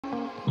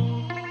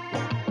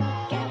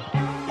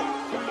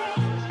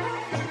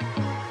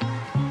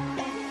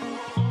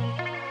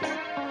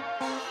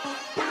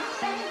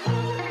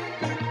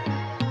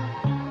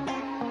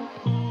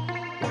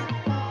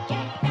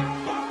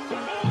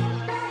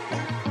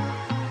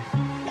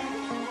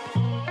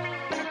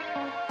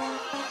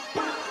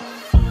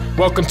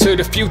Welcome to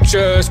the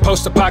future, it's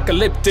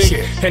post-apocalyptic,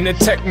 and the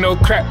techno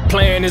crap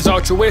plan is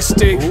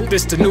altruistic.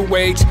 This the new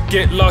age,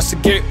 get lost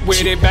and get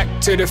with it.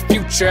 Back to the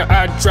future,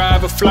 I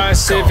drive a flying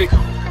Civic.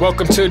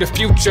 Welcome to the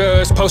future,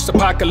 it's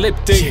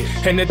post-apocalyptic,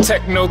 and the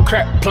techno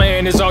crap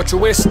plan is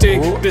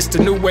altruistic. This the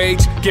new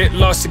age, get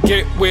lost and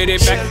get with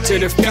it. Back to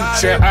the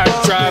future, I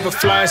drive a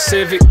flying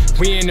Civic.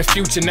 We in the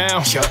future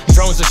now,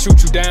 drones will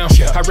shoot you down.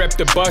 I rep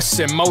the bus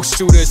and most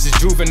shooters is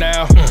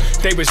juvenile.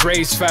 They was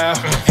raised foul,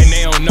 and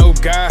they don't know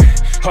God.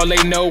 All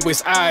they know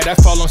is I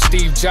fall on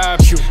Steve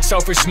Jobs.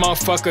 Selfish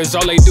motherfuckers,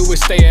 all they do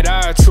is stay at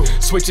odds.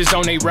 Switches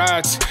on they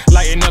rides,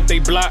 lighting up they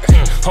block.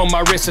 On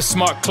my wrist a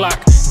smart clock,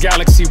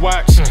 Galaxy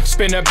watch.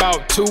 Spend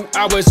about 2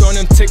 hours on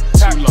them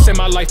TikToks. And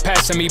my life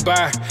passing me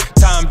by,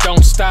 time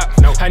don't stop.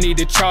 I need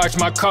to charge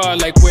my car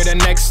like where the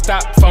next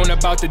stop. Phone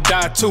about to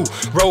die too,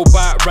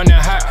 robot running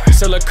hot.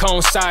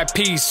 Silicone side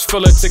piece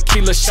full of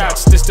tequila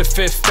shots. This the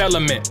fifth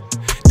element,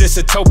 this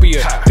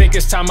utopia. Think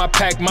it's time I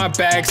pack my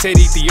bags, hit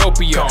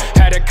Ethiopia.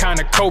 Had a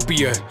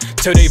cornucopia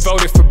till they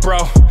voted for bro.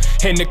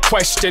 And the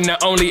question, the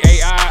only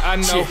AI I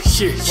know.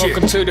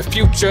 Welcome to the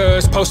future,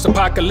 it's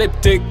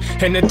post-apocalyptic,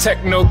 and the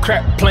techno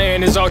crap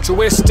plan is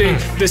altruistic.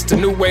 This the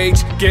new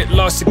age, get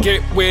lost and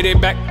get with it.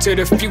 Back to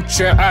the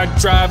future, I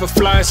drive a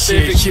flying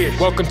Civic.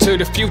 Welcome to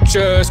the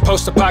future, it's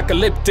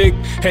post-apocalyptic,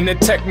 and the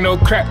techno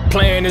crap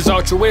plan is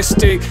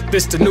altruistic.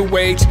 This the new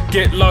age,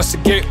 get lost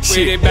and get with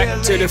it.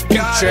 Back to the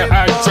future,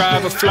 I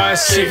drive a flying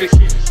Civic.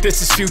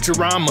 This is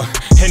Futurama,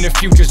 and the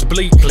future's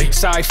bleak.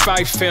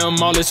 Sci-fi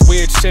film, all this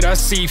weird shit I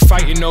see.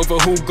 Fighting over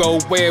who go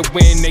where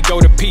when they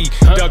go to pee.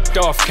 Ducked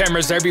off,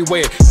 cameras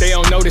everywhere, they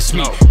don't notice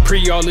me.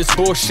 Pre all this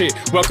bullshit,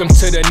 welcome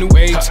to the new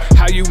age.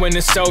 How you in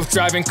a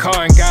self-driving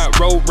car and got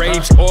road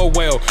rage?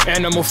 Orwell,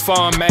 Animal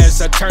Farm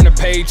as I turn the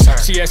page.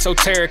 She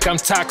esoteric, I'm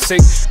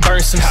toxic,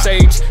 burn some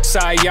sage.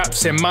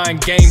 Psyops and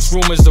mind games,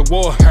 rumors of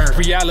war.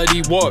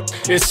 Reality warp,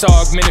 it's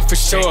augmented for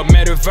sure.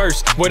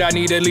 Metaverse, what I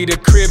need to lead a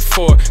crib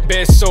for.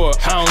 Bed sore,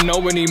 I don't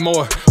know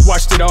anymore.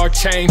 Watched it all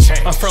change.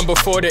 I'm from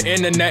before the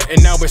internet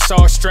and now it's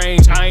all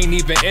strange. I ain't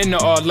even into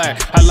all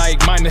that, I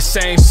like mine the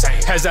same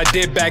as I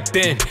did back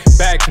then.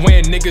 Back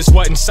when niggas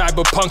wasn't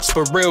cyberpunks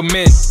for real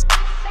men.